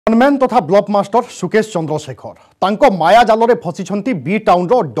Conman तथा block master Sukesh Chandrashekhar तांको माया जाल फसी बी टाउन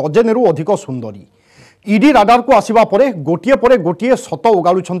डजेन रु अधिक सुंदरी ईडी राडार को आसिबा परे गोटे सत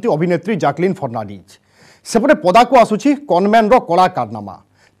उगाड़ुंट अभिनेत्री जैकलिन फर्नांडिज सेपटे पदा को आसुची कॉनमैन रो कला कारनामा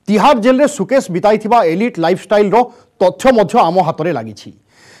तिहार जेल रे सुकेश बिताइथिबा एलिट लाइफस्टाइल रो तथ्य मध्य आम हाथ में लगी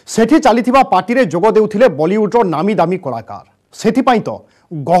सेठी चलीथिबा पार्टी रे जोग देउथिले बॉलीवुड रो नामी दामी कलाकार सेथिपाई तो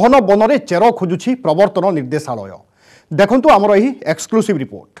गहन बनरे चेर खोजुछि प्रवर्तन निर्देशालय देखंतु आमर एही एक्सक्लूसिव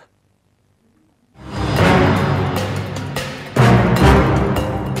रिपोर्ट।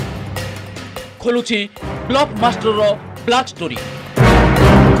 खोलुछि ब्लॉक मास्टर रो ब्लैक स्टोरी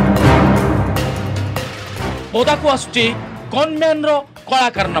पदा को आसुछि कॉनमैन रो कला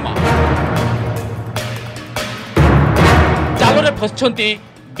कारनामा जाल रे फसछंती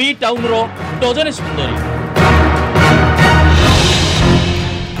बी टाउन रो डजन सुंदरी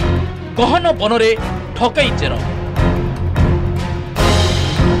गहन बनरे ठकई chair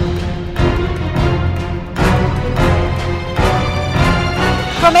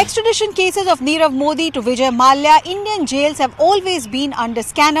From extradition cases of Nirav Modi to Vijay Mallya, Indian jails have always been under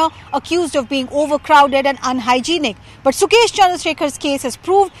scanner, accused of being overcrowded and unhygienic. But Sukesh Chandrasekhar's case has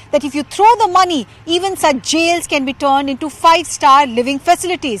proved that if you throw the money, even such jails can be turned into 5-star living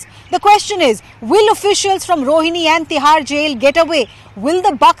facilities. The question is, will officials from Rohini and Tihar jail get away? Will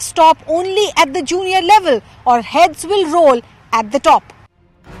the buck stop only at the junior level, or heads will roll at the top?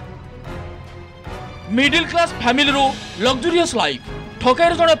 Middle class family ro luxurious life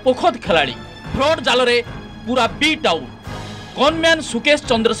ठकाईर जड़े पोखत खिलाड़ी fraud जाल रे पूरा B town conman Sukesh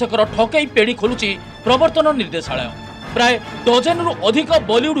Chandrashekhar ठकई पेड़ी खोलुची प्रवर्तन निर्देशालय प्राय dozen रु अधिक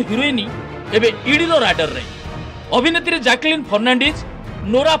Bollywood heroine एबे ईडी रो राडार रे अभिनेत्री Jacqueline Fernandez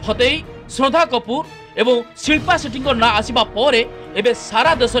Nora Fatehi Shraddha Kapoor एवं शिल्पा शेट्टी ना आसिबा परे एबे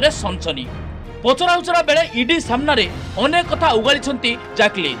सारा देश रे सनसनी पचरा उचरा बेले ईडी सामना रे अनेक कथा उगाली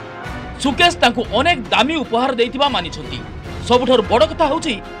जैकलिन सुकेश तांकु अनेक दामी उपहार देइतिबा मानिछंती सबुठार बड़ कथा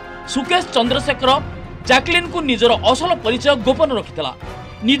होची सुकेश चंद्रशेखर जैकलिन को निजर असल परिचय गोपन रखिथिला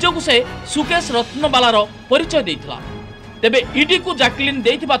निजकु से सुकेश रत्नबालार परिचय देइथिला तेबे ईडी को जैकलिन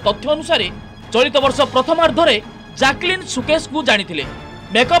देइथिबा तथ्य अनुसार चलित वर्ष प्रथमार्धरे जैकलिन सुकेश को जानिथिले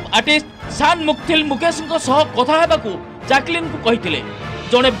मेकअप आर्टिस्ट शान मुक्थिल मुकेश सह कथा हेबाकू जैकलिन को कहिथिले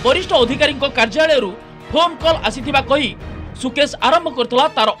जणे वरिष्ठ अधिकारी कार्यालय फोन कॉल आसीथिबा कही सुकेश आरंभ करथिला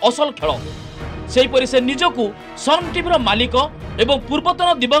तार असल खेल सेहीपरि से निजकू सन टीवी मालिक एवं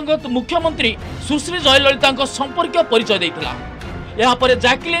पूर्वतन दिवंगत मुख्यमंत्री सुश्री जयललिता संपर्क परिचय देइथिला यहाँ पर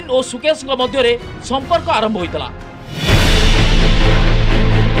जैकलिन और सुकेश मध्य संपर्क आरंभ होइतला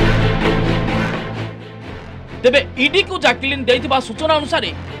तेबे ईडी को जैकलिन देइथिबा सूचना अनुसार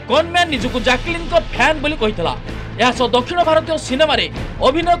कॉनमैन निजकू जैकलिन को फैन बोली कहितला यह सह दक्षिण भारतीय सिनेमा रे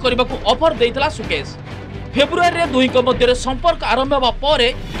अभिनय करबाकू ऑफर देइतला सुकेश फेब्रुआरी रे दुई मध्य संपर्क आरंभ होगा पर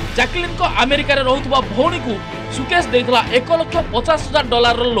जैकलिन को अमेरिका रे रहुतबा भौणी को सुकेश देइतला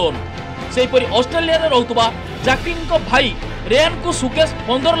 $1,50,000 लोन सेहीपरि ऑस्ट्रेलिया रे रहुतबा जैकलिन को भाई रेयान को सुकेश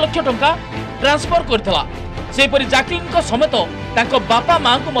 15 लाख टंका ट्रांसफर करथिला सेहीपरि जैकलिन को समेत तांको बापा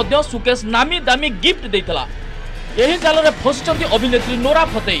मां को मध्य सुकेश नामी दामी गिफ्ट देइतला एही जाल रे फसचंती अभिनेत्री नोरा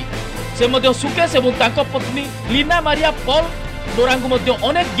फतेही से मध्य सुकेश एवं तांको पत्नी लीना मारिया पॉल नोरा को मध्य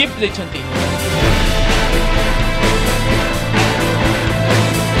अनेक गिफ्ट दैछंती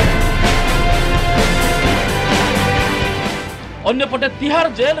अन्यपटे तिहार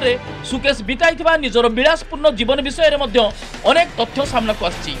जेल रे सुकेश बिताइथिबा निजर विलासपूर्ण जीवन विषय रे मध्य अनेक तथ्य सामना को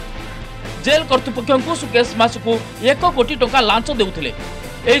आछि जेल कर्तृपक्षଙ୍କୁ सुकेश मासकु 1 कोटी टंका लांच देउथिले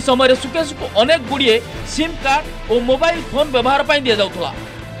एही समय रे सुकेश को अनेक गुडिये सिम कार्ड और मोबाइल फोन व्यवहार पई दिया जाउथला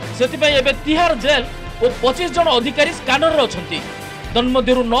सेति पई एबे तिहार जेल और 25 जन अधिकारी स्कैनर रे अछंती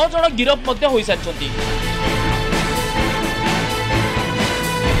तन्मध्यरु 9 जन गिरफ मध्य होई सारछंती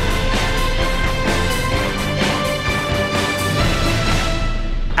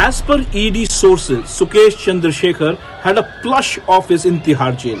As per ED sources, Sukesh Chandrasekhar had a plush office in Tihar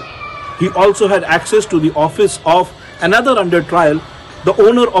jail. He also had access to the office of another under trial, the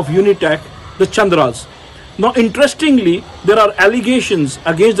owner of Unitech, the Chandras. Now, interestingly, there are allegations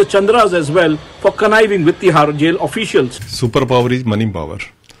against the Chandras as well for conniving with Tihar jail officials. Superpower is money power.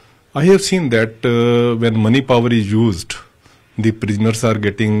 I have seen that when money power is used, the prisoners are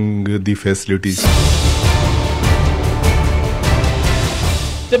getting the facilities.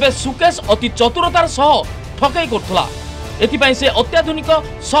 तेबे सुकेश अति चतुरतार सह ठकई करथला एथिपाई से अत्याधुनिक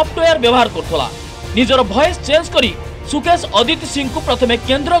software व्यवहार करथला निजर voice change करी सुकेश अदिति सिंह को प्रथमे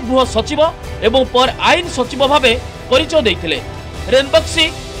केंद्र गृह सचिव एवं पर आईन सचिव भावे परिचय देथिले रेनबक्सी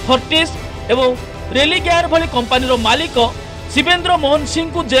फर्टिस एवं रेलिगेयर भली कंपनी मालिक शिवेंद्र मोहन सिंह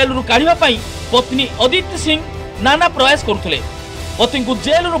को जेल रु काढिबा पई पत्नी अदिति सिंह नाना प्रयास करुथिले पति को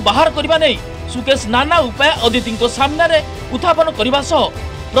जेल रु बाहर करबा नै सुकेश नाना उपाय अदिति सामने रे उत्थापन करबा सह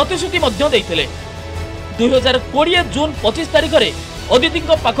प्रतिश्रुति मध्य देइथिले। 2020 जून 25 तारिख रे अदिति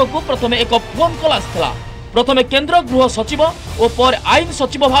पाखक प्रथम एक फोन कॉल आसला। प्रथम केंद्र गृह सचिव और पर आईन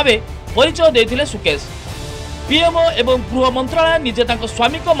सचिव भावे परिचय देइथिले सुकेश। पीएमओ एवं गृह मंत्रालय निजे तांको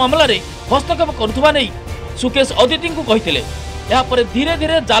स्वामी को मामला रे हस्तक्षेप करुथबा नै सुकेश अदिति को कहिथिले। या पर धीरे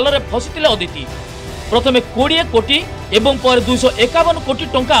धीरे जाल रे फसिथिले अदिति। प्रथम 20 कोटी एवं पर 251 कोटी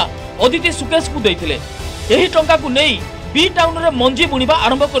टंका अदिति सुकेश को देइथिले। एही टंका को नै बी टाउन रे मंजी बुणीबा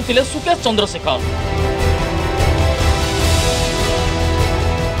आरंभ करथिले Sukesh Chandrashekhar.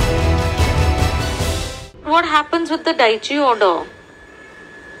 What happens with the Daichi order?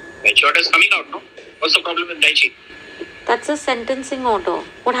 Daichi order is coming out, no? What's the problem with Daichi? That's a sentencing order.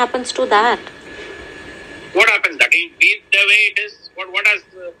 What happens to that? What happens? That is the way it is. What has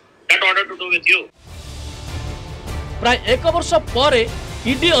that order to do with you? प्राय 1 वर्ष पर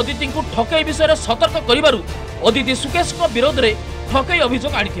ED Aditi को ठकई विषय सतर्क करिबारु अदिति सुकेश को विरोध रे ठकई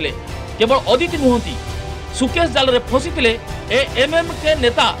अभियोग आनिथिले। केवल अदिति नुहंती सुकेश जाल रे फसिथिले एएमएम के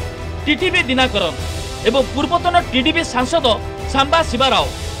नेता टीटीवी दिनाकरन एवं पूर्वतन टीडीपी सांसद सांबा शिवाराव।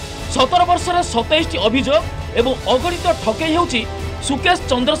 17 वर्ष रे 27 अभियोग एवं अगणित ठकई हेउची सुकेश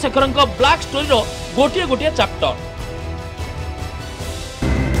चंद्रशेखर ब्लैक स्टोरी रो गोटे गोटे चैप्टर।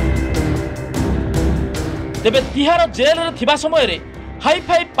 तेबे तिहार जेल रे थिबा समय रे हाई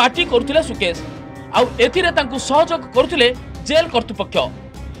फाई पार्टी करुथिले सुकेश। आउ एथिरे तांकु सहयोग करुथिले जेल कर्तृपक्ष।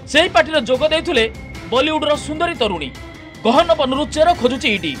 सेही पार्टी रे जोग देइथिले बॉलीवुड रो सुंदरी तरुणी। गहन बनरु चेर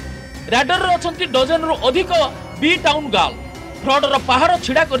खोजुची ईडी। रैडर रे अछंती डजन रु अधिक बी टाउन गाल। फ्रॉड रो पहाड़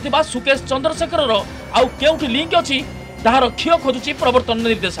छिडा करथिबा सुकेश चंद्रशेखर रो आउ केउठी लिंक अछि ताहार खियो खोजुची प्रवर्तन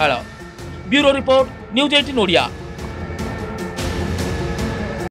निर्देशालय। Bureau report news 18 Odia.